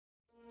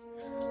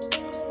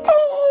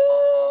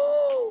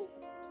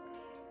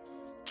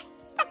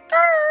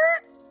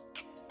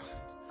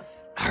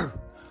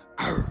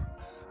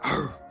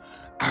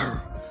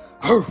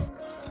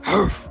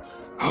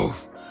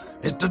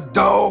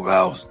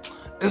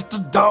It's the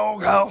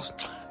doghouse.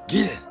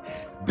 Get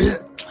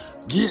bit,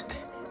 get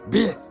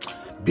bit,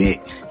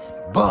 big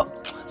buck,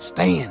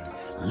 stand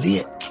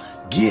lit,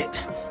 get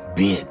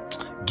bit,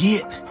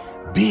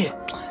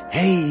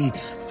 hey,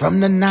 from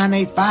the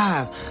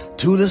 985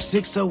 to the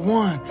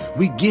 601,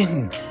 we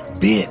getting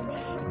bit,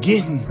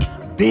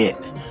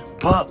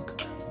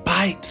 buck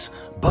bites,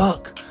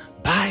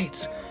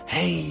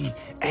 hey,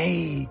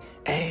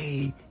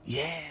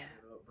 yeah.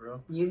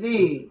 Bro. You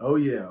did? Oh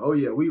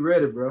yeah, we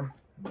ready, bro.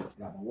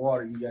 Got my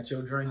water, you got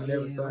your drink and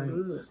everything.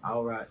 Good.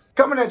 All right.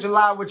 Coming at you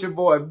live with your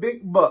boy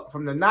Big Buck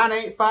from the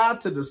 985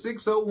 to the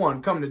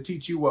 601, coming to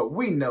teach you what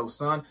we know,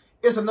 son.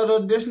 It's another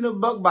edition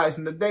of Buck Bites,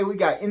 and today we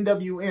got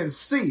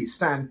NWNC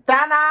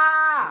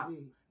Santana.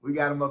 We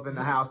got him up in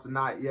the house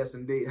tonight, yes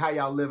indeed. How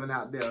y'all living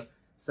out there?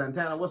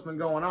 Santana, what's been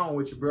going on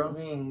with you, bro?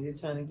 Man, they're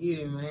trying to get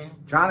it, man.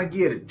 Trying to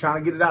get it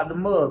out the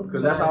mud,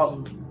 because that's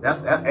all.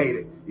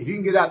 Hey, if you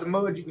can get out the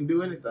mud, you can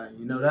do anything.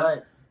 You know that?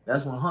 Right.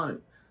 That's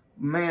 100.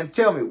 Man,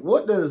 tell me,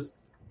 what does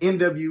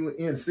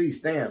NWNC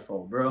stand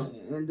for, bro?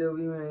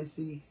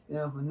 NWNC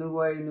stand for New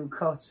Wave, New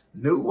Culture.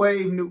 New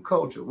Wave, New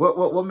Culture.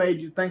 What made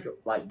you think of,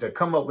 to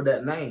come up with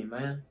that name,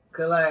 man?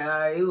 Cause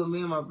it was me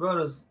and my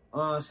brothers.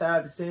 Shout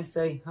out to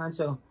Sensei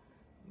Hancho.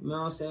 You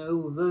know what I'm saying? It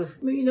was us.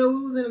 I mean, we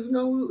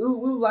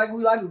was like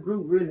a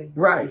group, really.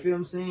 Right. You feel what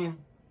I'm saying?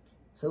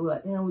 So we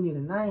like, damn, we need a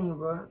name,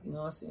 bro. You know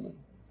what I'm saying?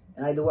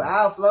 And the way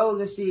our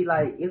flows and shit,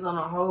 it's on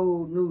a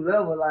whole new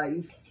level.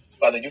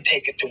 Brother, you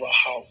take it to a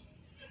whole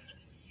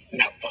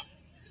never.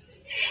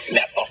 You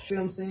feel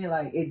what I'm saying?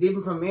 It's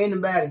different from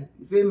anybody.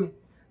 You feel me?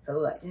 So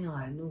we're like,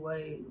 damn, new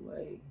wave.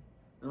 You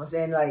know what I'm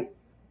saying?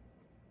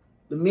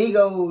 The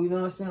Migo, you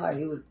know what I'm saying?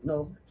 It was,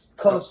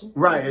 culture.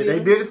 Right, they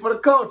did it for the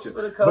culture.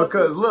 For the culture.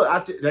 Because look,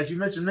 that you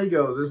mentioned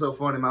Migos, it's so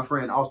funny. My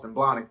friend Austin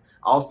Blonick,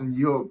 Austin,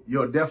 you'll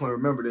definitely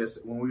remember this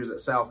when we was at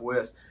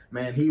Southwest.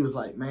 Man, he was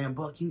like, man,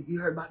 Buck, you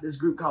heard about this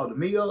group called the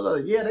Migos? I was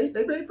like, yeah, they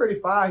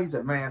pretty fire. He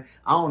said, man,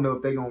 I don't know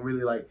if they gonna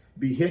really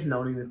be hitting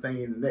on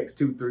anything in the next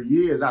 2-3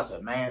 years. I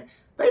said, man,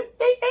 they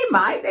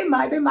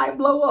might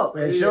blow up.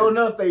 And sure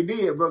enough, they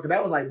did, bro. Cause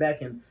that was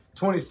back in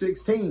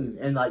 2016,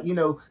 and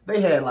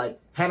they had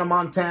Hannah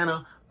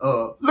Montana,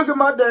 look at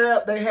my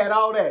dad. They had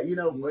all that, and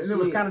it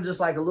was kind of just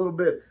a little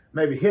bit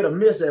maybe hit or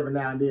miss every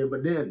now and then.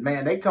 But then,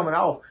 man, they coming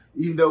off,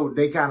 even though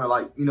they kind of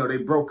they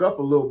broke up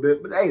a little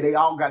bit. But hey, they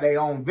all got their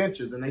own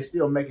ventures, and they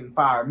still making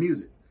fire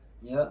music.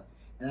 Yeah,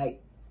 and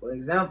for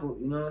example,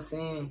 you know what I'm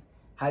saying?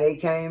 How they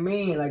came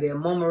in, that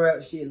mama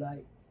rap shit,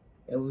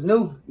 it was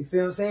new. You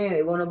feel what I'm saying?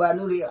 They wasn't nobody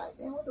knew. They like,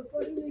 damn, what the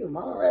fuck you doing?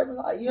 Mama rapping,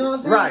 you know what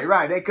I'm saying?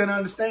 Right. They couldn't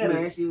understand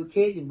it. She was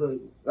catchy, but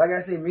like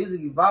I said,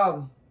 music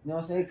evolving. You know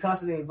what I'm saying?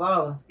 Constantly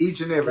evolving. Each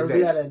and every day.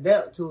 You gotta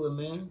adapt to it,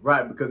 man.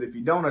 Right, because if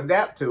you don't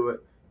adapt to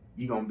it,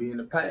 you're gonna be in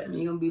the past.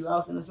 You're gonna be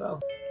lost in the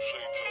sauce.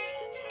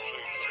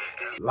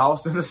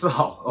 Lost in the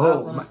sauce.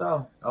 Lost in the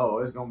sauce. Oh,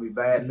 it's gonna be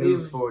bad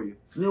news for you.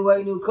 New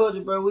Wave, New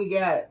Culture, bro. We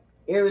got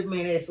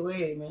everything that's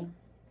swag, man.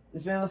 You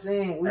feel what I'm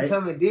saying? We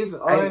coming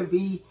different.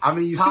 R&B. I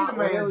mean, you see the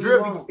man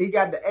drip. He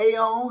got the A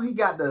on. He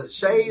got the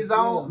shades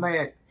on.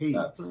 Man, he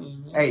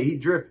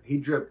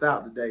dripped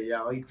out today,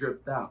 y'all. He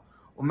dripped out.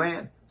 Well,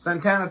 man,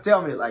 Santana,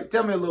 tell me a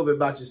little bit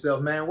about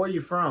yourself, man. Where you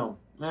from?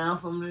 Man, I'm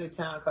from a little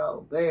town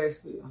called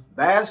Bassfield.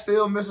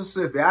 Bassfield,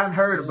 Mississippi. I hadn't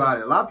heard about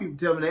it. A lot of people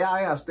tell me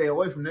I gotta stay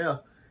away from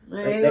there.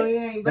 Man, you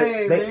ain't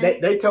bad,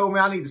 man. They told me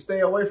I need to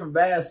stay away from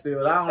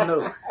Bassfield. I don't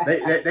know.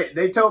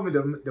 they told me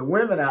the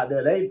women out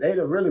there, they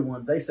the really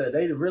ones. They said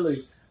they the really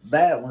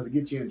bad ones to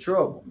get you in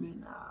trouble.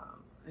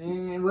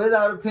 Man, well, it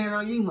all depends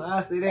on you.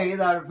 I say that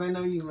it all depends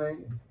on you,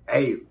 man.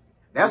 Hey,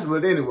 that's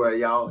what anywhere,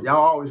 y'all. Y'all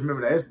always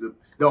remember that.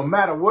 Don't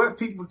matter what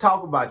people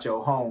talk about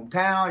your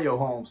hometown, your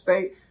home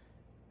state,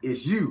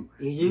 it's you.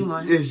 It's you,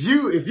 man. It's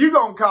you. If you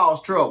gonna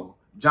cause trouble,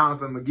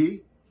 Jonathan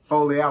McGee,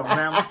 Foley,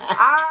 Alabama.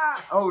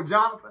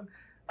 Jonathan.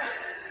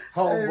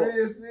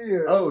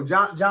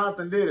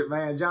 Jonathan did it,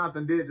 man.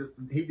 Jonathan did this.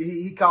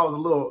 He caused a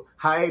little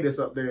hiatus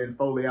up there in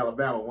Foley,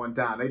 Alabama one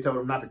time. They told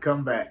him not to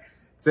come back.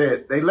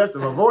 Said they left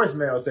him a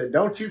voicemail. Said,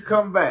 "Don't you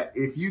come back.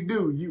 If you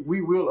do,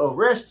 we will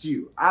arrest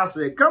you." I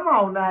said, "Come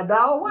on now,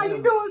 dog. Why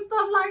you doing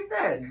stuff like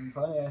that?"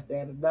 Probably gotta stay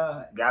out of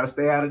Dodge. Gotta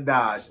stay out of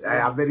Dodge. Hey,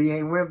 I bet he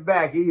ain't went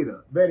back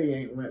either.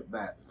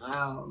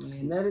 Oh man,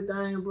 another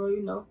thing,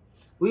 bro.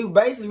 We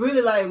basically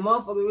really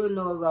motherfuckers really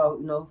know us all,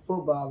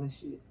 football and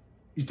shit.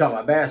 You talking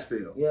about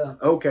Bassfield? Yeah.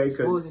 Okay.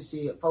 Sports and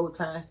shit.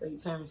 4-time state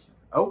championship.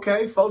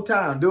 Okay, 4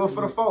 times. Do it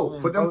for the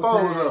 4. Put them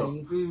 4s up.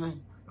 You feel me?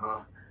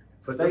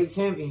 Put state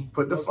champion.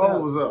 Put the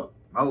 4s up.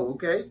 Oh,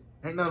 okay.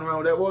 Ain't nothing wrong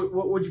with that.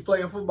 What would you play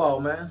in football,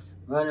 man?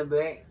 Running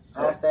back,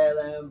 outside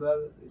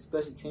linebacker,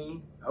 special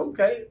team.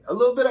 Okay, a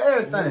little bit of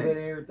everything. A little bit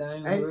of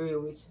everything. I'm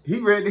real with you.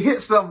 He ready to hit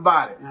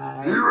somebody.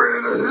 He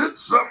ready to hit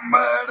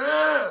somebody.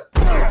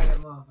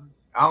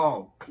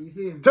 Oh, you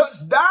feel me?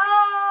 Touchdown!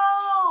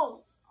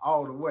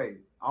 All the way.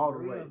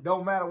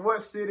 Don't matter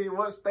what city,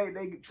 what state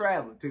they get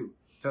traveling to.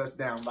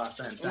 Touchdown by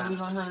Santana. We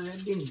gonna handle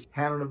that business.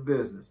 Handle the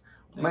business.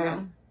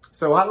 Man,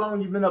 so how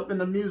long you been up in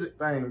the music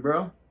thing,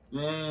 bro?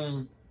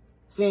 Man,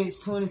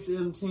 Since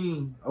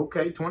 2017.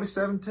 Okay,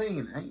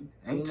 2017.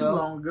 Ain't too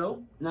long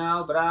ago.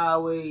 No, but I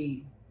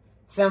always...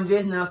 See, I'm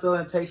just now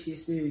starting to take shit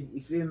serious.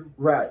 You feel me?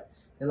 Right.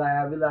 Like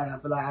I feel like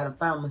I done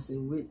found myself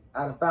with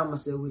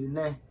it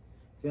now. You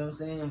feel what I'm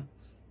saying?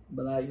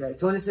 But like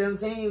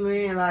 2017,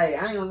 man,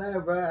 like I ain't gonna lie,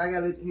 bro. I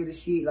gotta let you hear the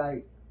shit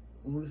like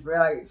when we feel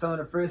like some of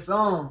the first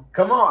songs.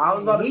 Come on, I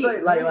was about to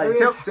say like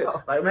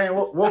man,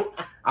 what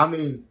I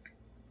mean,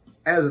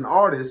 as an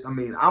artist, I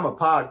mean, I'm a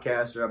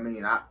podcaster. I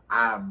mean,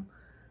 I'm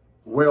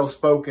well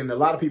spoken. A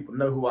lot of people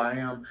know who I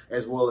am,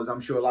 as well as I'm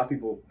sure a lot of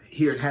people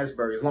here in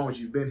Hattiesburg, as long as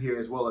you've been here,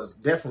 as well as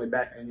definitely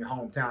back in your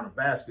hometown of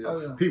Bassfield.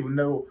 Oh, yeah. People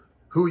know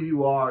who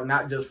you are,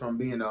 not just from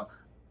being a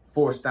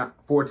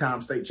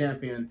four-time state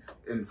champion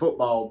in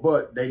football,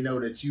 but they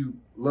know that you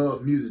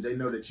love music. They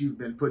know that you've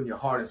been putting your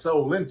heart and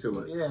soul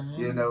into it. Yeah, man.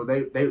 You know,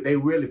 they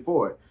really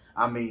for it.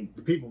 I mean,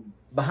 the people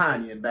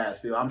behind you in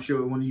Bassfield, I'm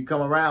sure when you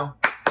come around,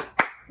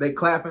 they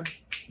clapping,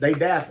 they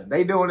dapping,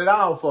 they doing it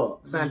all for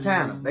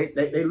Santana.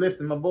 They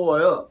lifting my boy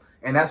up,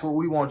 and that's what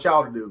we want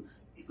y'all to do.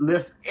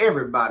 Lift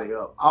everybody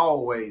up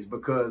always,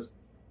 because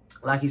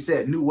like he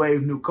said, new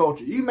wave, new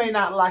culture. You may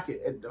not like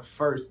it at the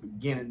first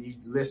beginning you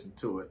listen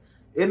to it.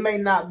 It may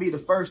not be the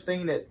first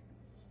thing that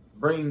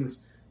brings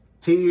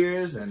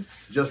tears and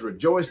just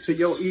rejoice to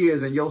your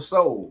ears and your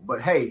soul.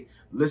 But hey,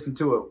 listen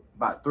to it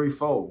about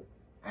threefold,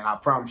 and I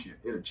promise you,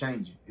 it'll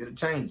change you. It'll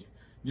change you.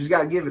 You just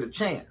got to give it a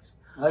chance.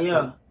 Oh,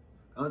 yeah.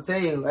 I'm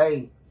telling you,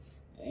 hey.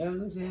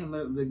 I'm saying,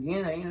 but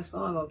again, ain't a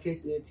song gonna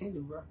catch the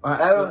attention, bro.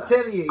 That's what I'm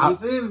telling you. You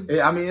feel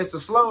me? I mean, it's a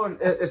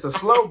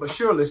slow but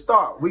surely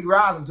start. We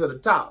rising to the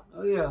top.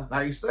 Oh yeah.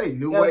 Like you say,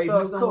 new wave,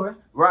 new culture.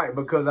 Right?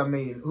 Because I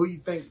mean, who you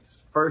think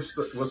first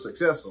was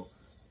successful?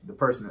 The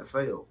person that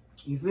failed.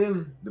 You feel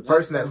me? The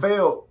person that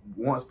failed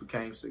once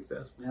became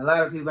successful. And a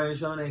lot of people ain't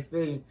showing their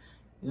failure.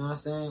 You know what I'm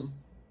saying?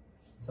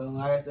 So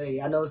like I say,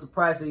 I know it's a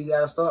price, so you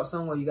gotta start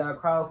somewhere. You gotta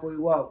crawl before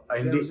you walk.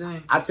 You know what I'm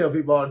saying? I tell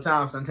people all the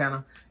time,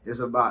 Santana, it's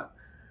about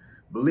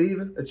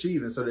believing,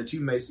 achieving, so that you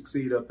may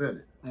succeed up in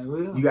it. Like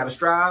real? You got to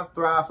strive,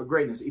 thrive for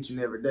greatness each and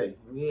every day.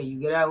 Yeah, you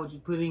get out what you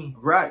put in.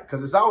 Right,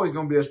 because it's always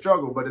going to be a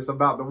struggle, but it's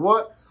about the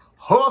what?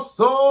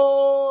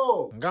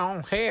 Hustle! Go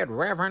ahead,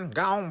 Reverend.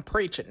 Go on,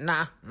 preach it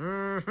now.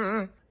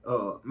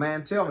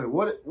 Man, tell me,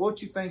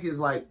 what you think is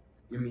like,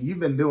 I mean, you've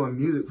been doing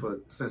music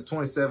since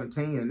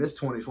 2017, and this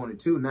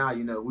 2022 now,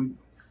 you know, we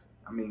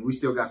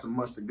still got some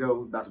months to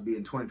go, about to be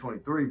in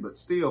 2023, but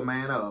still,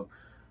 man,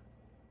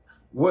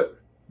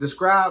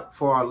 describe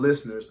for our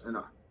listeners and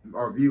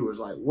our viewers,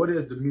 like, what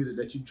is the music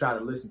that you try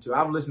to listen to?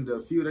 I've listened to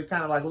a few. They're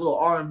kind of like a little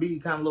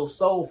R&B, kind of a little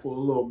soulful a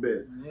little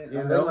bit. Yeah,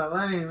 you know?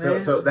 my lane,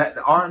 man. So that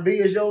the R&B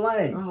is your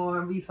lane. I'm an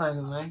R&B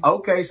singer, man.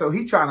 Okay, so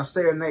he trying to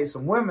serenade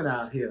some women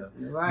out here.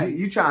 Right.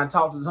 You trying to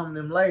talk to some of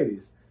them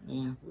ladies.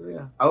 Yeah, for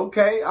real.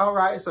 Okay, all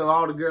right. So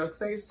all the girls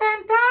say,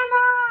 Santana!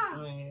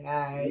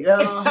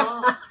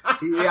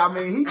 Yeah, I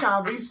mean, he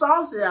trying to be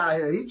saucy out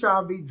here. He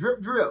trying to be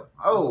drip.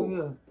 Oh,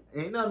 yeah.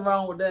 Ain't nothing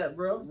wrong with that,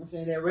 bro. I'm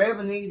saying that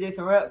rapping nigga that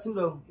can rap too,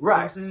 though.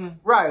 Right. You know what I'm saying?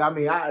 Right. I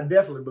mean, I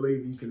definitely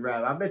believe you can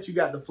rap. I bet you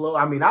got the flow.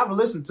 I mean, I've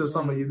listened to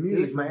some of your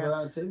music, man.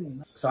 I'll tell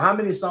you. So how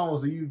many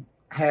songs do you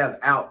have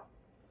out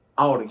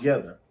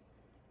altogether?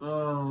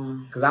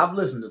 Because I've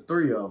listened to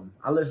 3 of them.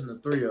 I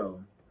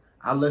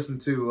listened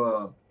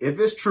to If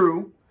It's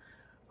True,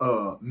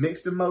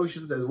 Mixed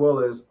Emotions, as well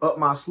as Up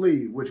My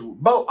Sleeve, which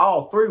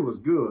all 3 was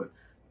good.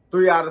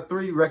 3 out of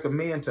 3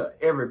 recommend to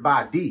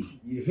everybody.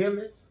 You hear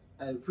me?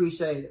 I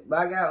appreciate it. But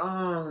I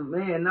got,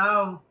 man,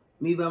 now,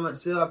 me by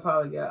myself, I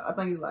probably got, I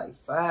think it's like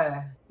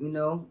 5, you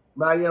know.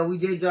 But yeah, we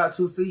just dropped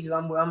 2 features.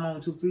 I'm on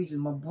 2 features.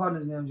 My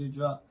partner's name just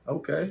dropped.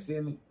 Okay. You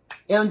feel me?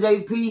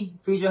 MJP,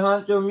 feature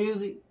Hunter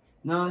Music.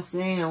 You know what I'm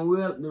saying?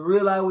 And the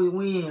Real Always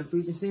Win,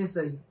 feature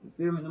Sensei. You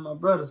feel me? And my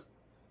brothers.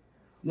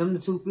 Them the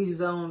 2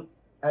 features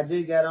I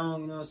just got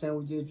on, you know what I'm saying?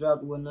 We just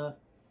dropped and whatnot.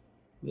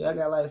 Yeah, I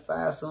got like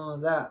 5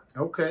 songs out.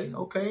 Okay.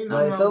 No,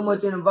 like so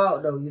much in the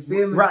vault though, you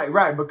feel me?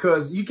 Right,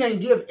 because you can't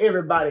give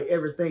everybody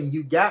everything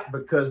you got,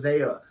 because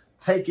they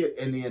take it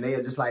and then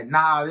they're just like,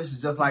 nah, this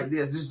is just like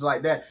this is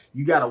like that.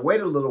 You gotta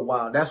wait a little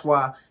while. That's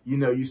why, you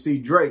know, you see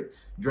Drake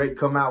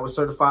come out with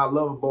Certified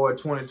Lover Boy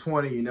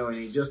 2020, you know, and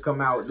he just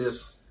come out with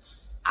this,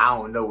 I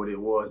don't know what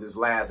it was, this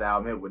last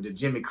album with the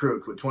Jimmy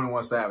Crooks with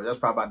 21 Savage. That's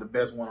probably about the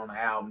best one on the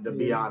album, to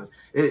be honest.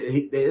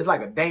 It's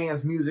like a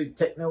dance music,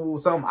 techno,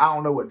 something. I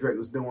don't know what Drake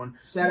was doing.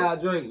 Shout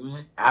out Drake,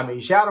 man. I mean,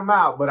 shout him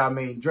out, but I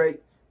mean,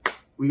 Drake,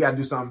 we got to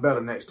do something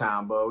better next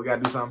time, bud. We got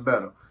to do something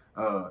better.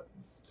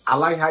 I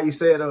like how you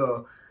said,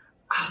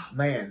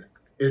 man,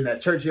 in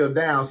that Churchill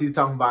Downs, he's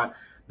talking about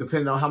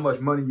depending on how much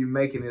money you're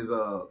making is,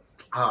 I'm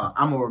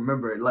going to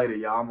remember it later,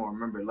 y'all. I'm going to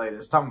remember it later.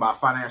 It's talking about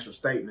financial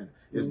statement.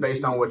 It's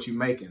based on what you're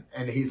making.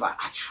 And he's like,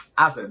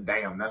 I said,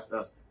 damn, that's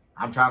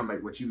I'm trying to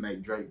make what you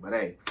make, Drake. But,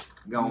 hey,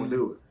 go and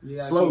do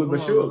it. Slowly but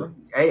surely.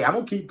 Hey, I'm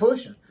going to keep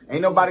pushing.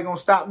 Ain't nobody going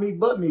to stop me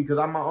but me, because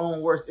I'm my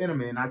own worst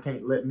enemy, and I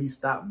can't let me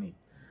stop me.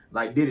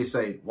 Like Diddy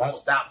say, won't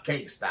stop,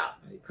 can't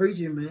stop. Hey,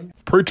 preaching, man.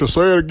 Preacher,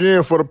 say it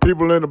again for the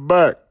people in the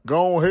back.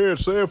 Go ahead,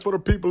 say it for the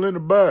people in the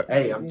back.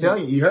 Hey, I'm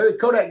telling you, you heard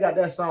Kodak got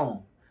that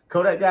song.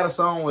 Kodak got a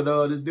song with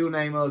this dude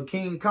named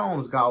King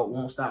Combs called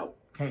 "Won't Stop,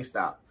 Can't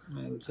Stop."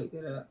 Man, go check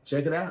that out.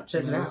 Check it out.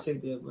 Check it out. Check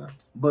that, bro.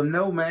 But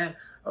no, man.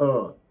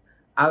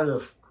 Out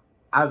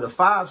of the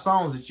 5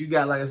 songs that you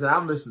got, like I said,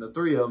 I've listened to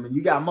 3 of them, and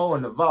you got more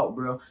in the vault,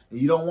 bro. And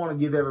you don't want to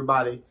give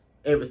everybody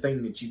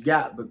everything that you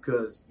got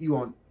because you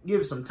want to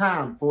give some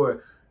time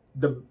for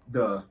the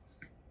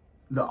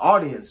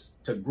audience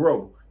to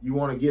grow. You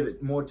want to give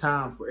it more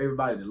time for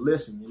everybody to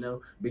listen, you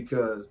know,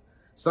 because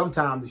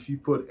sometimes if you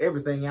put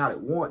everything out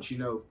at once, you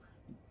know,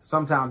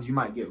 sometimes you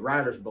might get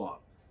writer's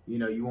block. You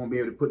know, you won't be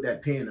able to put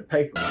that pen to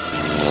paper.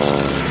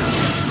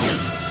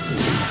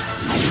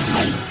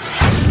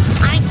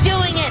 I'm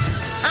doing it!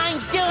 I'm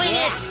doing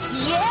it!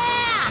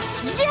 Yeah!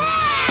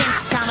 Yeah! Can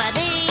some of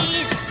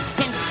these?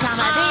 Can some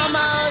of these?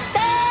 Almost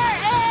there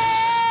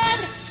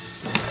and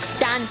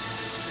done.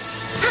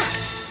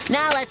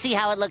 Now let's see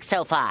how it looks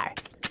so far.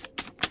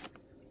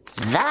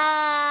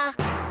 The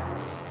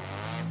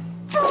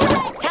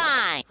break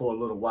time! For a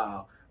little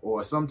while.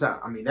 Or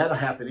sometimes, I mean, that'll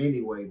happen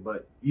anyway,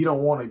 but you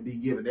don't want to be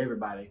giving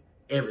everybody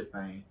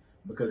everything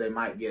because they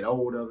might get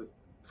old of it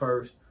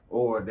first,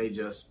 or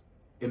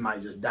it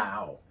might just die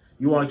off.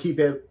 You want to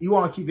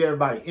keep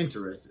everybody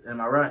interested.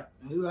 Am I right?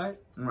 You right.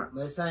 Right.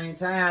 But at the same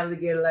time, I look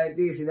at it like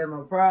this. See, that's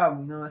my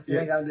problem. You know what I'm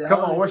saying? Yeah. Come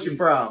on, what's your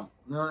problem?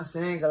 You know what I'm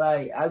saying? Cause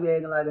like I be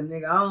acting like a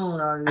nigga. I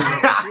don't already.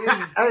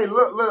 Hey,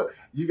 look.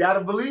 You gotta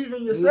believe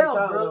in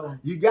yourself, bro.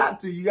 You got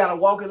to. You gotta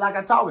walk it like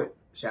I talk it.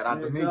 Shout out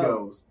to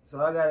Migos.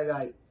 So I gotta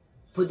like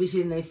put this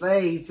shit in their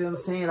face. You feel what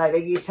I'm saying? Like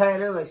they get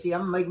tired of it. See,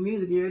 I'm making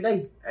music every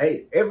day.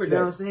 Hey, every day. You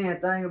know what I'm saying?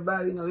 Thing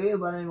about it, you know,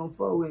 everybody ain't gonna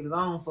fuck with it because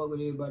I don't fuck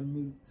with everybody's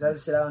music. So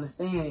that's the shit I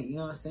understand. You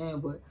know what I'm saying?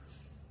 But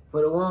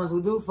for the ones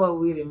who do fuck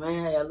with it,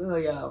 man, I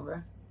love y'all,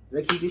 bro.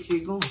 Let's keep this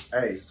shit going.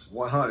 Hey,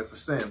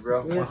 100%,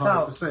 bro.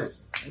 100%.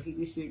 Let's keep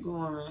this shit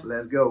going, man.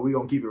 Let's go. We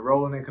gonna keep it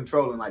rolling and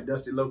controlling, like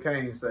Dusty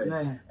Locane say.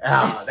 Man.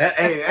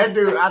 That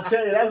dude, I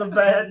tell you, that's a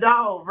bad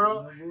dog,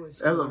 bro. No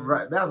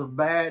bullshit, That's a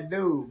bad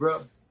dude,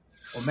 bro.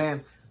 Well,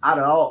 man, out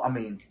of all, I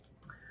mean,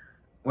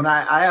 when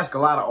I ask a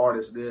lot of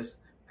artists this,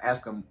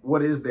 ask them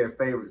what is their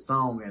favorite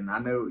song, and I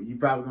know you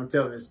probably gonna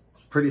tell me it's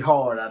pretty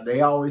hard.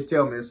 They always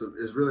tell me it's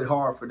really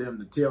hard for them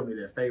to tell me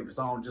their favorite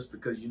song just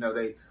because, you know,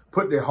 they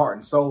put their heart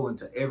and soul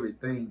into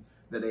everything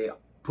that they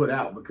put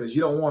out, because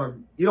you don't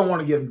want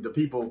to give the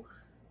people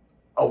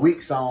a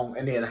weak song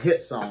and then a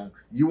hit song.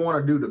 You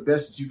want to do the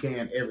best that you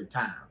can every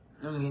time.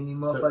 I'm getting these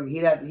motherfuckers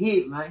hit after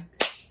hit, man.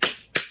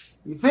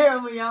 You feel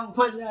me? I'm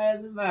putting your ass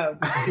in the mouth.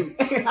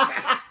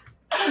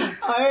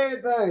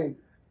 Everything.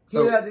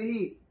 Hit after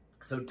hit.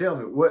 So tell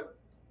me what.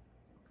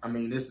 I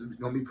mean, this is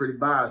gonna be pretty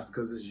biased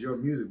because this is your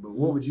music, but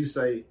what would you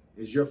say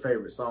is your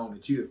favorite song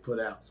that you have put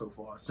out so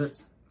far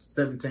since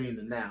 17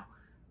 to now?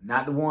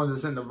 Not the ones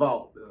that's in the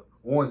vault, the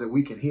ones that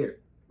we can hear.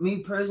 Me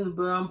personally,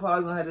 bro, I'm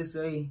probably gonna have to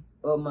say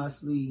Up My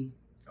Sleeve.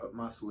 Up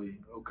My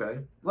Sleeve, okay.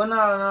 Well,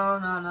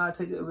 no,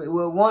 take it.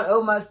 Well, one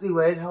Up My Sleeve,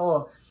 well, it's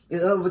hard.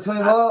 It's up between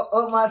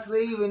Up My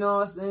Sleeve, you know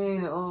what I'm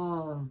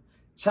saying?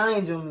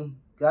 Change on Me.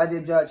 I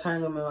just dropped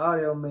Change on Me on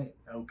audio, man.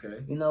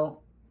 Okay. You know,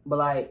 but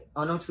like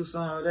on them 2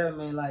 songs there,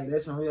 man, like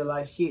that's some real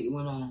life shit that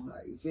went on.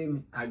 Like, you feel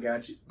me? I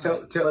got you.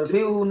 For the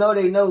people who know,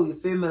 they know. You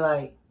feel me?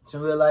 Like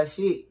some real life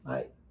shit.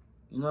 Like,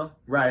 you know?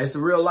 Right. It's a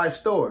real life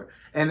story,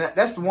 and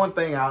that's the one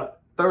thing I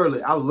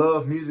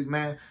love music,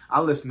 man.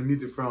 I listen to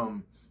music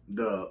from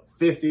the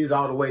 50s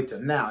all the way to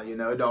now. You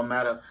know, it don't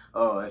matter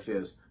if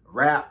it's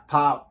rap,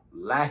 pop,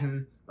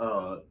 Latin,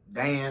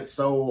 dance,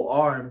 soul,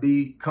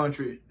 R&B,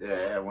 country.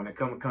 Yeah, when it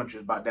comes to country,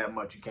 it's about that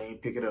much. You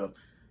can't pick it up.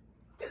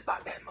 It's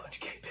about that much.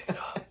 You can't pick it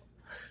up.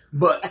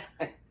 But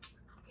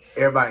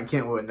everybody in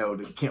Kentwood know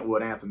the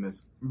Kentwood anthem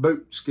is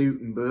boot,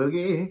 scoot, and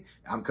boogie.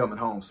 I'm coming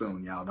home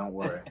soon, y'all. Don't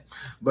worry.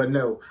 But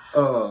no,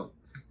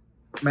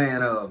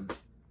 man,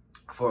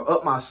 for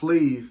Up My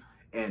Sleeve,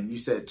 and you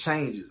said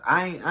Changes.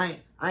 I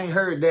ain't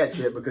heard that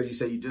yet because you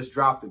said you just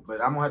dropped it,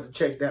 but I'm gonna have to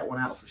check that one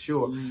out for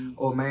sure. Mm.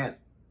 Oh man,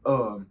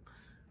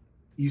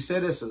 you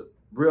said it's a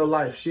real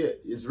life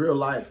shit. It's real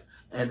life.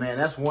 And man,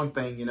 that's one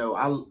thing, you know,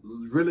 I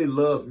really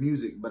love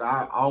music, but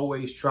I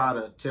always try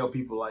to tell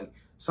people, like,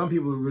 some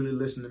people really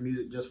listen to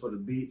music just for the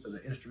beats or the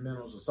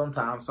instrumentals, or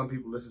sometimes some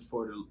people listen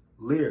for the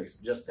lyrics.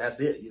 Just that's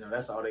it, you know,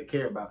 that's all they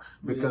care about,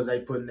 because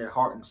they put in their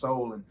heart and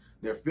soul and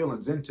their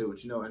feelings into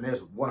it, you know, and that's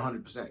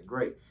 100%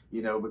 great,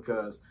 you know,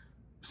 because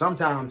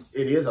sometimes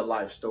it is a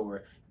life story,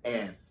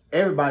 and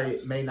everybody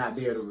may not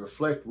be able to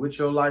reflect with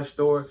your life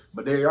story,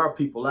 but there are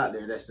people out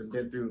there that's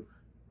been through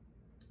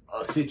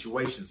a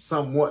situation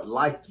somewhat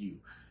like you.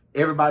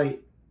 Everybody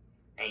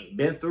ain't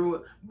been through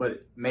it,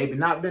 but maybe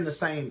not been the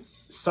same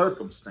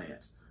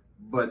circumstance,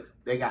 but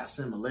they got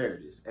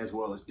similarities as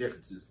well as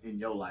differences in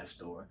your life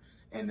story,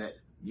 and that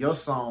your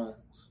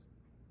songs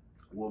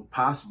will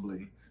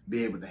possibly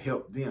be able to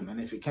help them.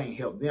 And if it can't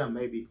help them,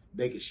 maybe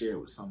they could share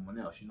it with someone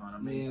else. You know what I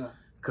mean? Yeah.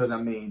 Because,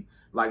 I mean,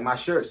 like my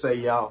shirt say,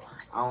 y'all,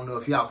 I don't know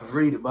if y'all can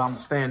read it, but I'm going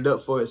to stand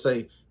up for it.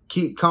 Say,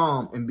 keep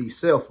calm and be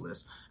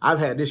selfless. I've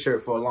had this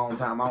shirt for a long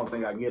time. I don't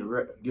think I can get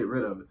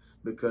rid of it,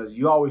 because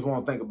you always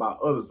want to think about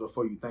others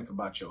before you think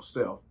about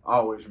yourself.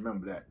 Always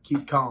remember that.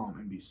 Keep calm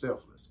and be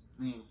selfless.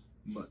 Man.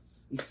 But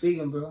you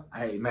speaking, bro.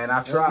 hey, man,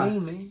 I try.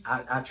 Man.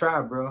 I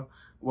try, bro.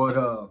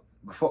 What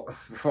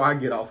before I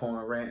get off on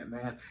a rant,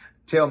 man,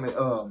 tell me,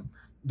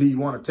 do you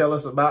want to tell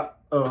us about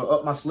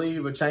up my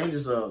sleeve or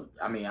changes?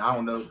 I mean, I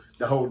don't know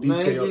the whole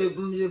detail.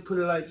 Man, just put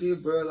it like this,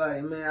 bro.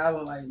 Like, man, I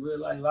don't like real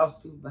like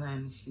lost people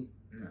behind this shit.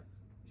 Yeah. You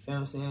feel what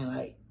I'm saying?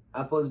 Like,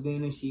 I supposed to be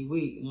in this shit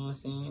week, you know what I'm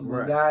saying? But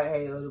Right. God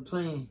had other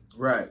plans.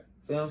 Right.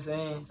 Feel what I'm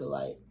saying? So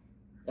like,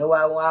 that's why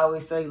I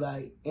always say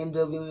like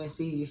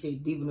NWNC, this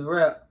shit deep in the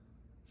rap.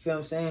 Feel what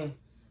I'm saying?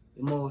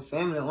 It's more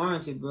family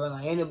oriented, bro.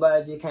 Like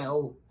anybody just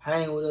can't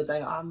hang with us,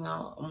 think, oh man,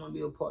 I'm gonna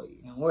be a part.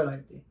 And we're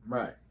like that.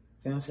 Right.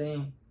 Feel what I'm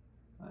saying?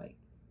 Like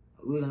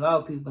we done a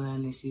lot of people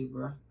behind this shit,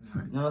 bro.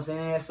 Right. You know what I'm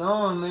saying? That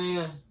song,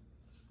 man.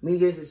 Me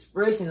just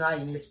expressing like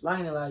and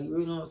explaining like, you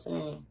know what I'm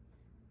saying?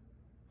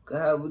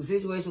 Cause the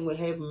situation what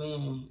happened,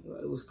 man,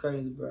 it was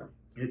crazy, bro.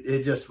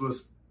 It just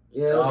was.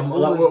 Yeah,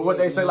 what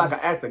they say, like an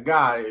act of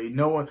God.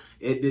 No one.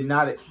 It did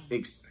not.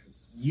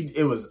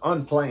 It was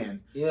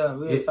unplanned. Yeah,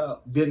 real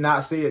talk. Did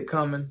not see it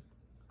coming.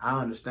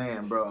 I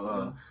understand,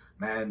 bro.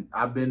 Man,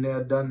 I've been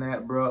there, done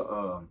that,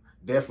 bro.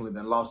 Definitely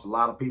been lost a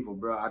lot of people,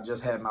 bro. I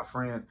just had my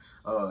friend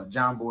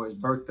John Boy's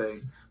birthday.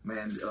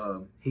 Man,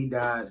 he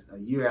died a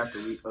year after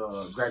we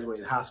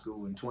graduated high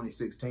school in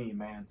 2016.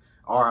 Man,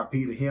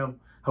 R.I.P. to him.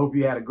 Hope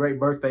you had a great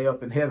birthday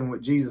up in heaven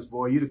with Jesus,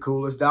 boy. You the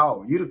coolest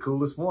dog. You the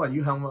coolest one.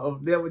 You hung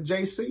up there with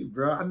JC,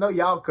 bro. I know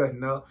y'all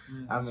cutting up.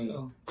 I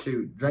mean,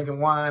 shoot, drinking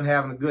wine,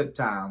 having a good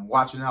time,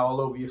 watching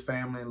all over your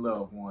family and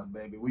loved ones,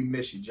 baby. We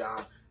miss you,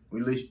 John.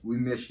 We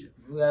miss you.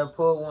 We gotta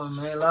pull one,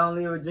 man. Long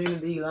live Regina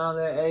D. Long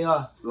live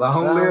AR.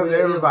 Long live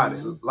everybody.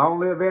 Long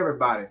live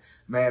everybody.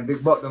 Man,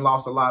 Big Buck done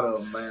lost a lot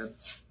of them, man.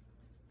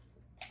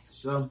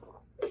 So,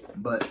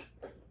 but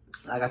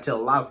like I tell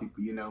a lot of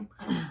people, you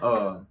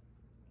know,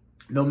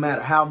 no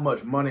matter how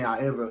much money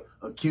I ever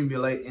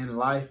accumulate in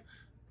life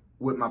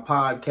with my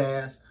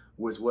podcast,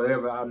 with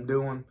whatever I'm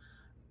doing,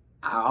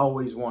 I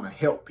always want to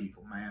help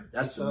people, man.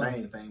 That's the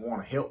main thing.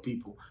 Want to help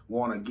people.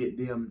 Want to get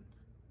them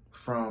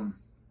from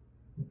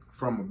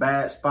a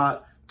bad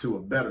spot to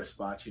a better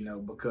spot, you know,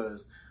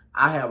 because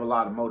I have a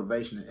lot of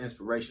motivation and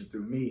inspiration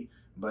through me.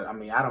 But I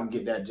mean, I don't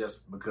get that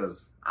just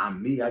because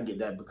I'm me. I get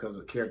that because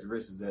of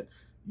characteristics that,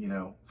 you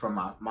know, from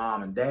my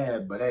mom and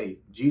dad. But hey,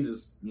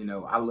 Jesus, you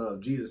know, I love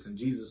Jesus, and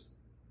Jesus,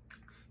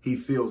 he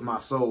fills my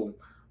soul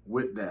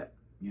with that,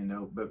 you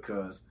know,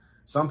 because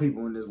some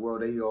people in this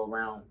world, they go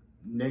around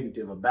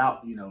negative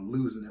about, you know,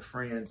 losing their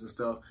friends and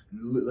stuff,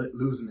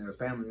 losing their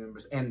family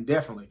members. And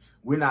definitely,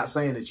 we're not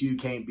saying that you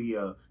can't be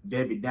a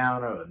Debbie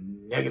Downer or a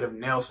negative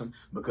Nelson,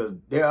 because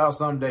there are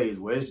some days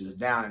where it's just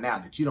down and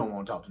out that you don't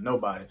want to talk to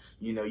nobody.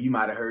 You know, you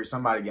might have heard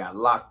somebody got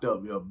locked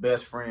up, your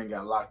best friend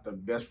got locked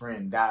up, best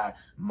friend died,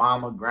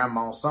 mama,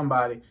 grandma,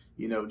 somebody,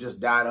 you know, just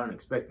died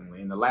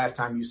unexpectedly. And the last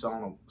time you saw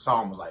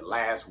him was like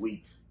last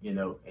week. You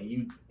know, and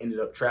you ended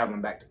up traveling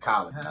back to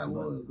college. How it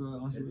was, bro.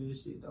 On some real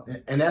shit, though.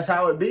 And that's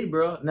how it be,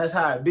 bro. And that's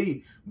how it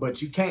be.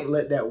 But you can't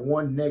let that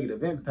one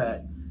negative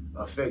impact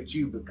affect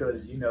you,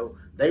 because, you know,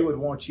 they would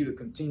want you to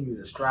continue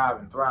to strive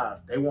and thrive.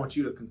 They want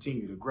you to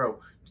continue to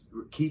grow.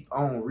 Keep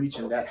on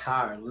reaching that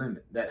higher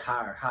limit, that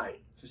higher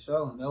height. For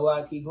sure. That's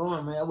why I keep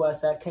going, man. That's why I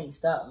say I can't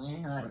stop,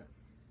 man. Like,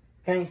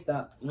 can't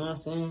stop. You know what I'm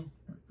saying?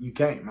 You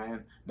can't,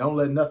 man. Don't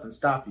let nothing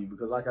stop you,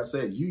 because like I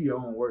said, you your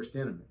own worst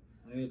enemy.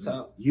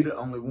 You the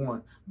only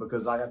one,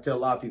 because like I tell a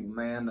lot of people,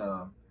 man,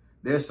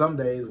 there's some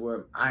days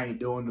where I ain't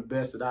doing the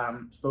best that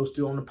I'm supposed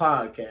to on the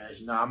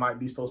podcast. You know, I might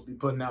be supposed to be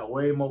putting out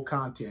way more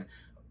content,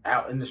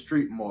 out in the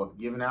street more,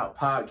 giving out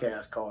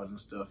podcast cards and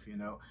stuff, you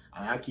know.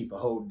 I keep a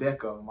whole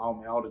deck of them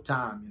on me all the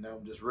time, you know,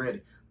 I'm just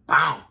ready.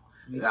 Bam!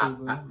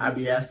 I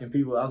be asking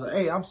people, I was like,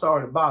 hey, I'm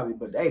sorry to bother you,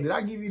 but hey, did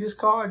I give you this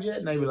card yet?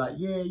 And they be like,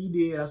 yeah, you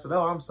did. I said,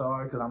 oh, I'm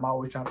sorry, because I'm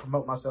always trying to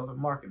promote myself and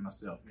market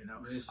myself, you know.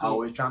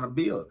 Always trying to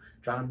build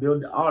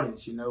the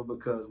audience, you know,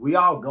 because we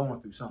all going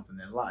through something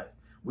in life.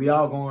 We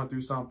all going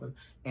through something.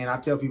 And I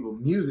tell people,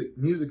 music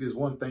is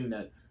one thing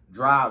that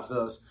drives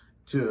us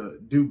to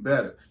do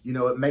better. You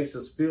know, it makes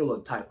us feel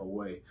a type of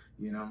way,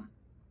 you know.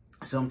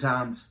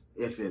 Sometimes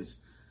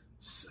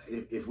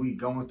if we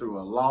going through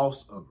a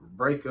loss, a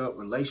breakup,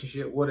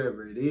 relationship,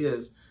 whatever it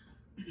is,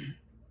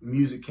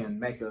 music can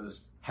make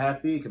us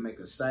happy, it can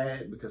make us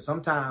sad, because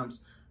sometimes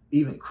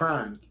even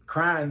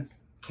crying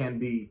can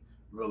be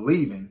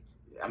relieving.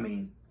 I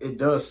mean, it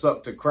does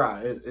suck to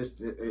cry.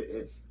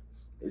 It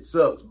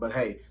sucks, but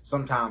hey,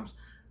 sometimes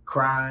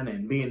crying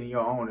and being in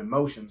your own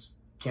emotions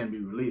can be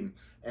relieving.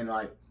 And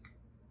like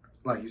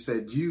you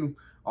said, you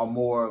are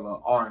more of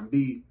an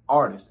R&B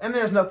artist, and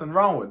there's nothing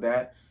wrong with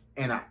that.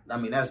 And I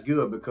mean, that's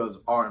good, because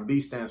R&B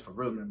stands for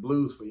rhythm and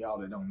blues, for y'all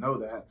that don't know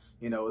that.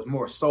 You know, it's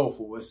more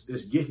soulful.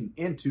 It's getting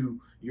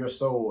into your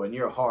soul and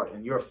your heart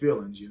and your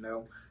feelings, you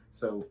know.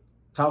 So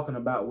talking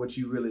about what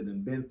you really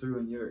done been through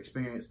in your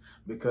experience,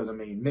 because, I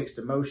mean, mixed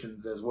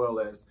emotions, as well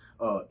as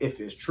If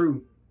It's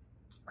True.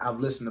 I've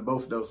listened to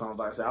both of those songs.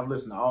 Like I said, I've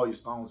listened to all your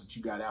songs that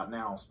you got out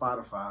now on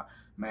Spotify.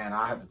 Man,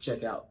 I have to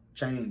check out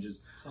Change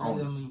on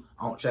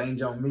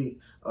Me.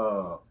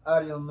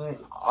 Audio Mac.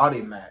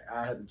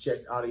 I had to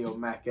check Audio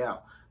Mac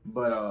out.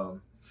 But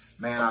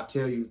man, I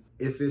tell you,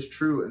 if it's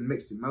true and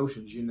mixed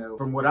emotions, you know,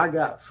 from what I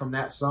got from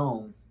that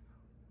song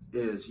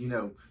is, you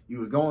know, you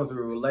were going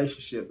through a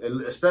relationship,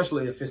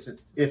 especially if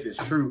it's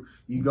true,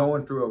 you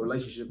going through a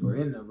relationship or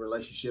in a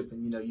relationship,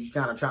 and you know, you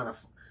kind of trying to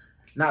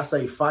not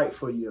say fight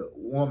for your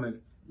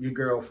woman, your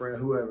girlfriend,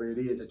 whoever it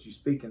is that you're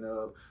speaking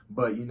of,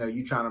 but you know,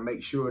 you trying to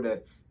make sure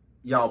that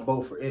y'all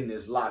both are in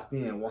this locked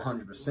in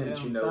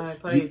 100%. You know,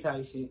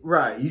 type shit.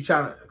 Right? You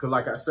trying to, because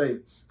like I say,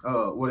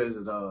 what is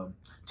it?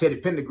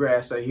 Teddy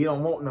Pendergrass say he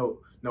don't want no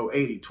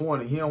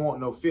 80-20. He don't want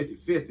no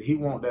 50-50. He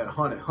want that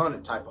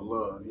 100-100 type of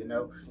love. You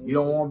know, you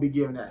don't want to be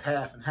giving that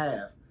half and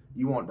half.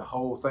 You want the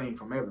whole thing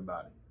from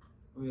everybody.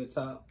 Real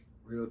talk.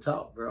 Real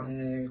talk, bro.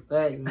 Man,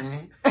 fact,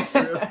 man.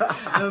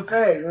 No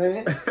fact,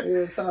 man.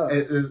 Real talk.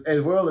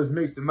 As well as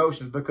mixed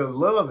emotions, because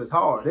love is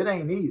hard. It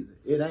ain't easy.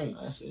 It ain't.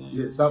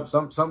 Yeah,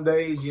 some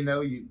days, you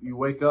know, you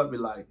wake up,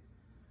 you're like,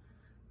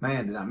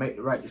 man, did I make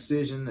the right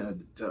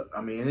decision?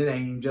 I mean, it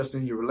ain't just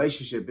in your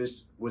relationship.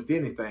 It's with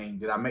anything.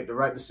 Did I make the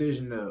right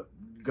decision to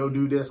go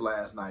do this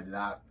last night? Did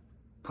I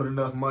put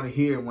enough money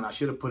here when I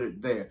should have put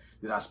it there?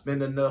 Did I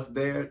spend enough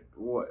there?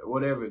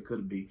 Whatever it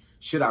could be.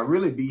 Should I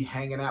really be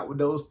hanging out with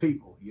those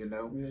people, you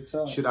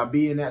know? Should I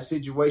be in that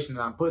situation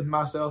that I'm putting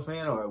myself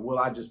in, or will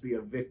I just be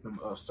a victim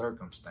of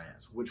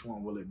circumstance? Which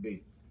one will it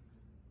be?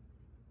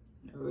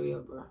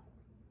 Real, bro.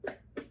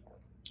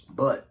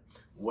 But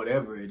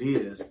whatever it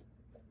is,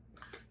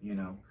 you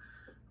know,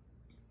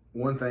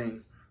 one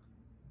thing,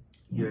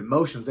 your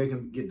emotions, they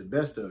can get the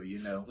best of you,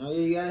 you know. Oh, yeah,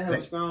 you gotta have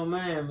a strong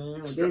mind,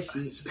 man, with that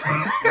shit.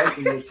 That's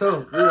what you're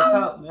tough. Real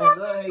talk, man.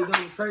 Love how you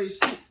doing crazy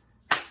shit.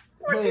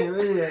 Man,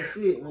 really that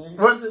shit, man.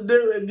 What's it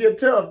do? It get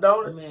tough,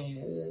 don't it?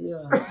 Man,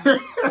 yeah.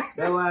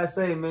 That's why I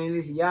say, man,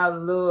 listen, y'all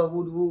in love,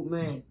 whoop,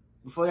 man.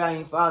 Before y'all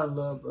ain't fall in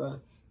love,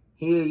 bro,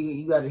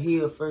 you gotta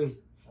heal first.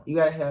 You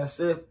gotta have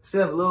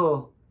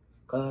self-love.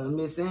 Cause I'm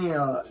just saying,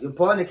 your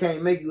partner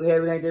can't make you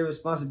happy. It ain't their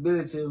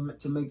responsibility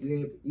to make you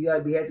happy. You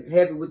gotta be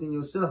happy within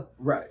yourself.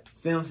 Right.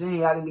 Feel what I'm saying?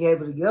 Y'all can be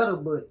happy together,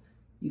 but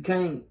you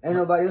can't. Ain't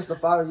nobody else to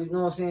follow. You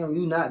know what I'm saying?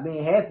 You not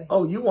being happy.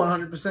 Oh, you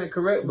 100%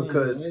 correct, man,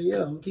 because yeah,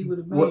 I'm gonna keep it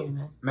a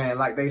man. Man,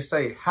 like they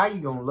say, how you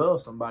gonna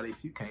love somebody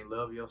if you can't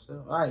love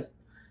yourself? Right.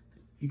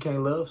 You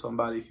can't love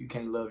somebody if you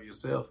can't love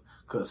yourself.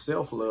 Cause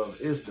self-love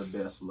is the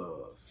best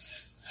love.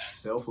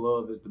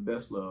 Self-love is the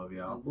best love,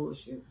 y'all. No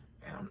bullshit.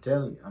 And I'm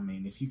telling you, I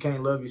mean, if you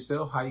can't love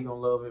yourself, how you gonna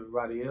love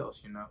everybody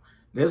else, you know?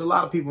 There's a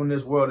lot of people in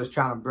this world that's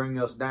trying to bring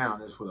us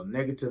down. It's with a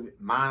negative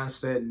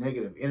mindset,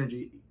 negative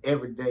energy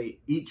every day,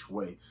 each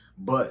way.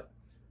 But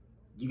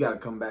you got to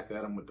come back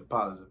at them with the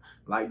positive,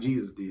 like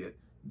Jesus did.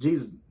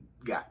 Jesus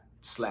got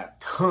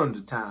slapped tons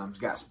of times,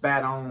 got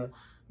spat on,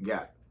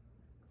 got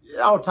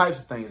all types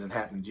of things that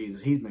happened to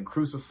Jesus. He's been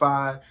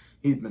crucified.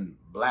 He's been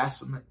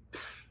blasphemed,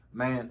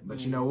 man.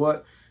 But you know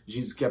what?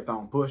 Jesus kept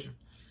on pushing.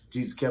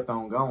 Jesus kept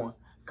on going.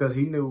 Because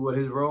he knew what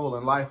his role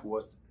in life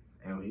was,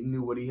 and he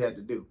knew what he had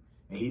to do.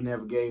 And he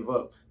never gave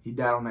up. He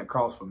died on that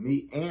cross for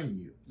me and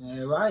you.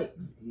 Yeah, right.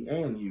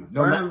 And you.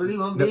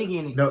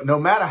 No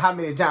matter how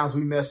many times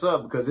we mess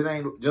up, because it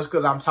ain't just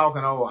because I'm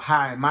talking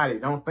high and mighty.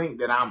 Don't think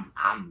that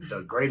I'm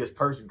the greatest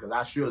person, because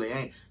I surely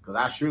ain't. Because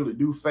I surely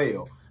do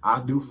fail. I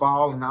do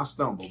fall and I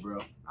stumble, bro.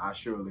 I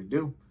surely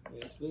do.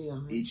 Yes,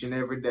 man. Each and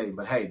every day.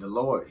 But hey, the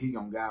Lord, he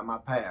gonna guide my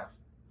path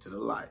to the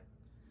light.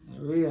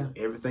 Yeah.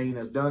 Everything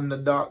that's done in the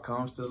dark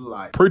comes to the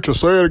light. Preacher,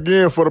 say it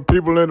again for the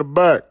people in the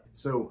back.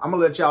 So I'm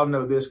going to let y'all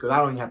know this, because I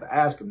don't even have to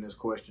ask him this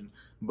question.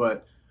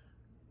 But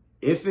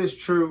if it's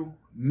true,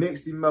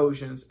 Mixed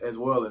Emotions as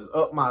well as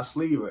Up My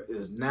Sleeve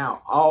is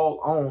now all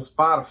on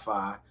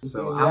Spotify.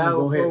 So I'm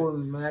going to go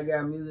ahead. Man, I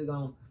got music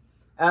on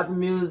Apple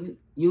Music,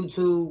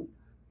 YouTube,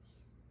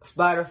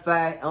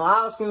 Spotify, on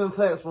all streaming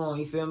platforms.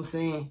 You feel what I'm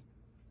saying?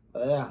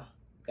 But yeah,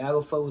 y'all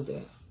go forward with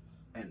that.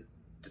 And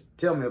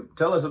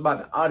tell us about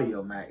the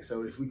Audio Mac,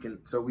 so we can.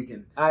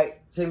 All right,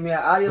 check me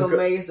out. Audio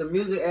Mac, it's a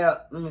music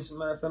app. Let me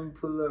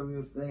pull it up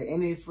real fast.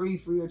 And it's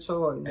free of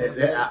charge. You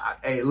know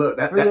hey, look,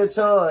 free of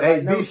charge.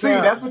 Hey, like,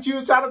 BC, that's what you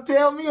was trying to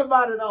tell me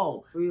about it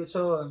on. Free of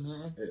charge,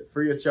 man. Yeah,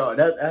 free of charge.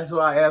 That's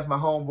why I asked my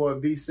homeboy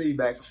BC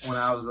back when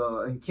I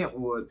was in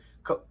Kentwood.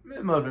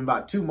 It must have been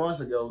about 2 months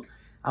ago.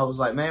 I was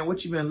like, man,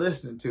 what you been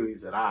listening to? He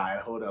said, all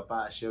right, hold up,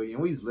 I'll show you.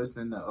 And we was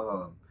listening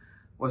to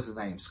what's his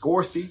name,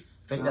 Scorsese.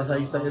 I think that's how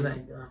you say his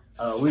name.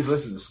 We've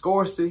listened to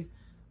Scorsese.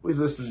 We've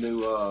listened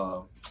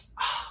to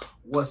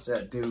what's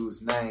that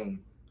dude's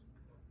name?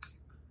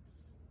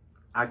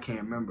 I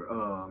can't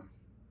remember.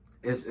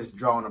 It's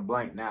drawing a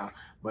blank now.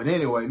 But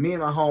anyway, me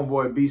and my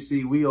homeboy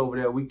BC, we over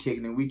there, we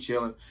kicking and we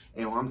chilling.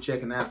 And when I'm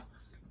checking out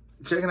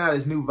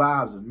his new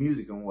vibes of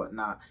music and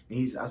whatnot.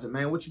 And I said,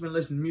 man, what you been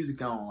listening to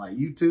music on? Like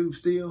YouTube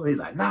still? He's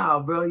like,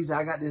 nah, bro. He said,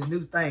 I got this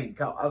new thing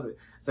called. I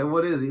said,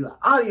 what is it? He's like,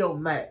 Audio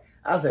Mac.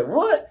 I said,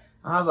 what?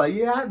 I was like,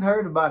 yeah, I hadn't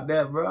heard about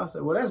that, bro. I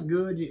said, well, that's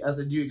good. I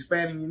said, you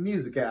expanding your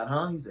music out,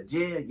 huh? He said,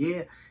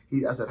 yeah.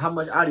 I said, how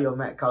much Audio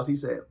Mac cost? He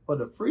said, for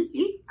the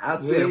free? I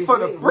said, for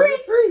the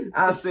free?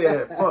 I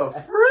said, for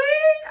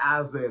free?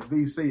 I said,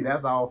 BC,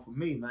 that's all for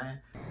me, man.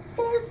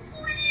 For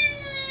free!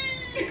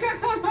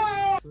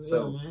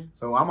 So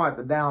I'm going to have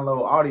to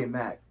download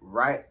Audiomack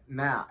right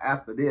now.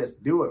 After this,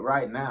 do it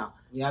right now.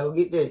 Y'all go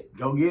get that.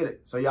 Go get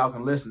it so y'all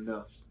can listen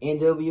to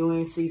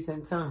NWNC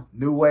Santana.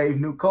 New Wave,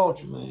 New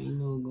Culture. Man, you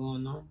know what's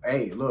going on.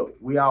 Hey, look,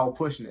 we all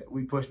pushing it.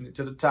 We pushing it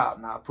to the top.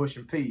 Now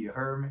pushing P, you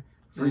heard me?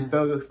 Free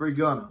Thugger, free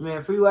Gunner.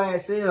 Man, free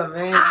YSL,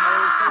 man.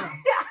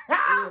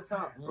 Real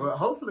talk, man. Well,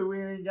 hopefully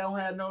we ain't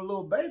gonna have no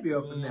little baby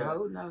up in there. I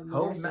hope not, man.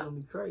 Hope That's not. gonna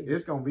be crazy.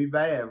 It's gonna be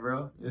bad,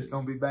 bro. It's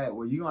gonna be bad.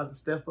 Well, you gonna have to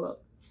step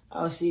up.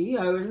 Oh, shit, you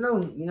already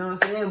know. You know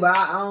what I'm saying? But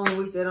I don't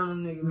wish that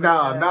on them niggas.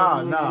 No.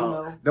 You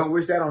know, Don't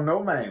wish that on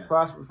no man.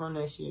 prosper from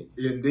that shit.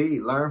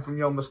 Indeed. Learn from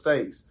your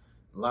mistakes.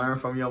 Learn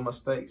from your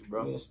mistakes,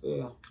 bro. Yes,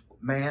 fair.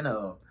 Man,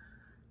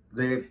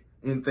 there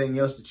anything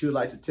else that you'd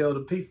like to tell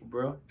the people,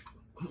 bro?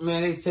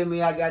 Man, they tell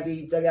me I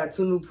got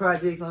 2 new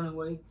projects on the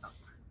way.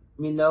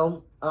 You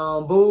know,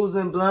 Booze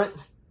and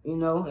Blunts. You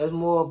know, it's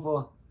more of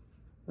a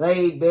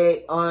laid back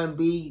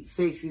R&B,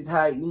 sexy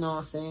type. You know what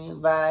I'm saying?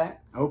 Vibe.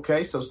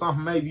 Okay, so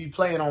something maybe you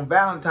playing on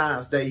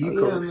Valentine's Day.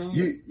 Man.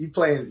 You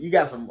playing? You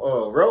got some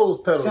rose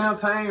petals,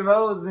 Champagne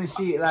roses and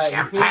shit like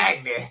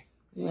champagne.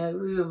 Yeah,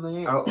 real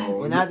man.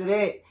 Uh-oh. And after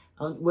that,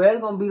 well, it's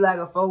gonna be like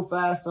a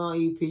 4-5 song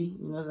EP. You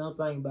know what I'm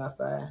thinking about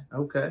 5.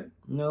 Okay.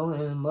 You know,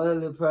 and my other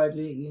little project,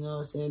 you know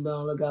what I'm saying, be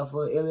on the lookout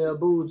for LL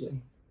Boo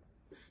J.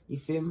 You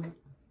feel me?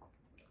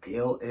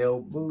 LL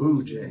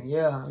Boo J.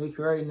 Yeah, we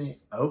creating it.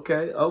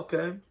 Okay.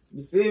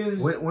 You feel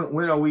me?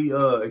 When are we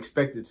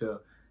expected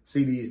to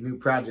see these new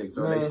projects?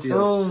 Are Man, they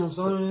still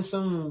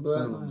soon, bro.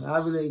 soon. I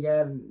really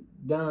got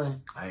it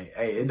done. Hey,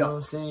 it You know don't. what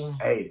I'm saying?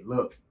 Hey,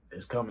 look,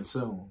 it's coming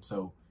soon.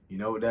 So you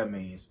know what that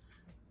means.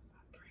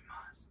 3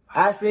 months.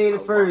 I said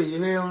it first.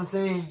 You hear what I'm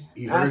saying?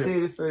 I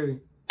said it first.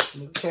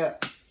 The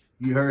cap.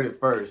 You heard it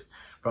first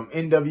from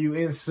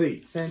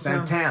NWNC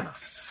Santana.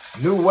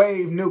 New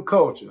Wave, New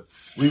Culture.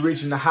 We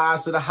reaching the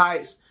highest of the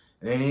heights.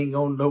 There ain't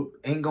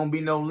gonna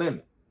be no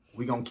limit.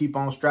 We gonna keep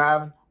on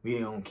striving. We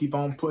gonna keep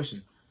on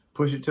pushing.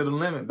 Push it to the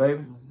limit,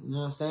 baby. You know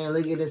what I'm saying?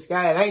 Look at the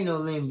sky. It ain't no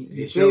limit.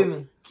 You feel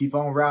me? Keep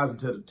on rising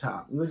to the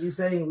top. What you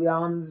saying? We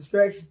all under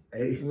distraction?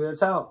 Hey. Real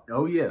talk.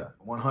 Oh yeah,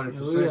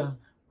 100%. Yeah.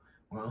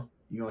 Well,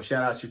 you gonna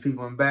shout out your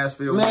people in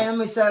Bassfield? Man,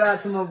 let me shout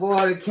out to my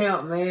boy the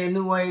Camp, man.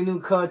 New Wave, New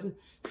Culture.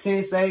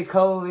 Sensei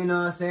Cole, you know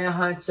what I'm saying?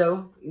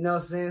 Huncho, you know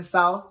what I'm saying?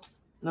 South.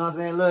 You know what I'm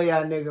saying? Love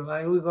y'all niggas,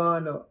 man. We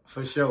going up.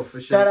 For sure.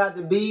 Shout out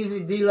to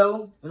Beasley,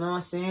 D-Lo, you know what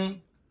I'm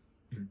saying?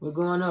 We're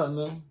going up,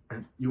 man.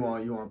 You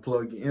want to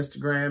plug your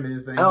Instagram,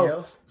 anything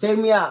else? Check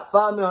me out.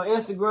 Follow me on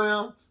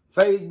Instagram,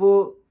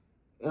 Facebook,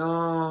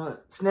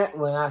 Snap.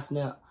 Well, not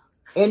Snap.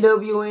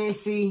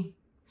 NWNC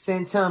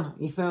Santana.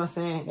 You feel what I'm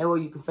saying? That's where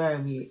you can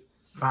find me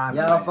at.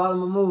 Y'all follow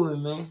my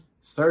movement, man.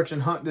 Search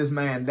and hunt this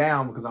man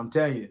down because I'm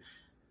telling you,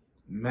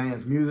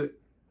 man's music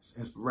is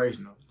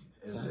inspirational.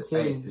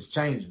 It's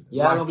changing.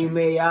 Y'all gonna be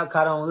mad y'all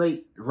caught on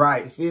late.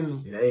 Right. You feel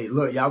me? Hey,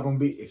 look, y'all gonna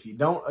be, if you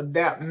don't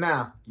adapt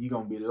now, you're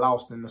gonna be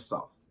lost in the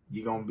sauce.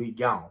 You're gonna be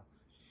gone.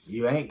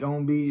 You ain't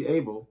gonna be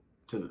able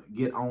to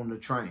get on the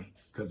train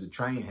because the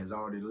train has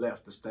already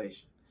left the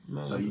station.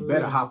 Man, so you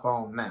better hop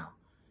on now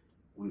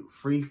with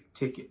free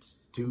tickets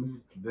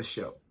to the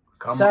show.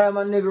 Come Shout on. out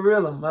my nigga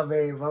Rilla, my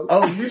baby folks.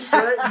 Oh, you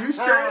straight? You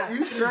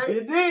straight?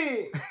 You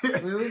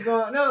did. Man, we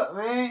going up,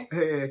 man.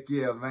 Heck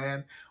yeah,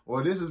 man.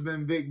 Well, this has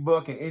been Big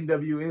Buck and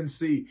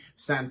NWNC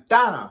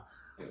Santana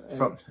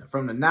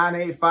from the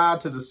 985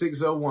 to the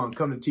 601.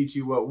 Come to teach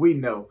you what we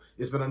know.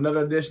 It's been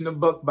another edition of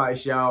Buck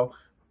Bites, y'all.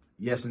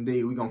 Yes,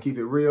 indeed. We're going to keep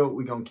it real.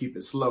 We're going to keep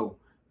it slow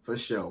for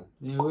sure.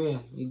 Yeah,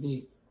 real. You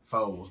did.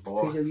 Foes,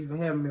 boy. Appreciate you for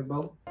having me,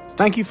 bro.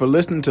 Thank you for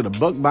listening to the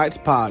Buck Bites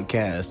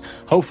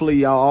podcast. Hopefully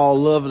y'all all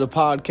love the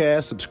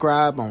podcast.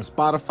 Subscribe on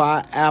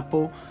Spotify,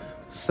 Apple,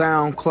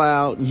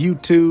 SoundCloud,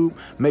 YouTube.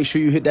 Make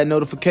sure you hit that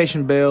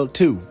notification bell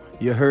too.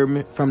 You heard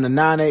me? From the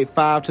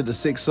 985 to the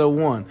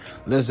 601.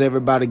 Let's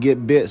everybody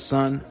get bit,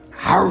 son.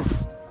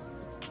 Harf.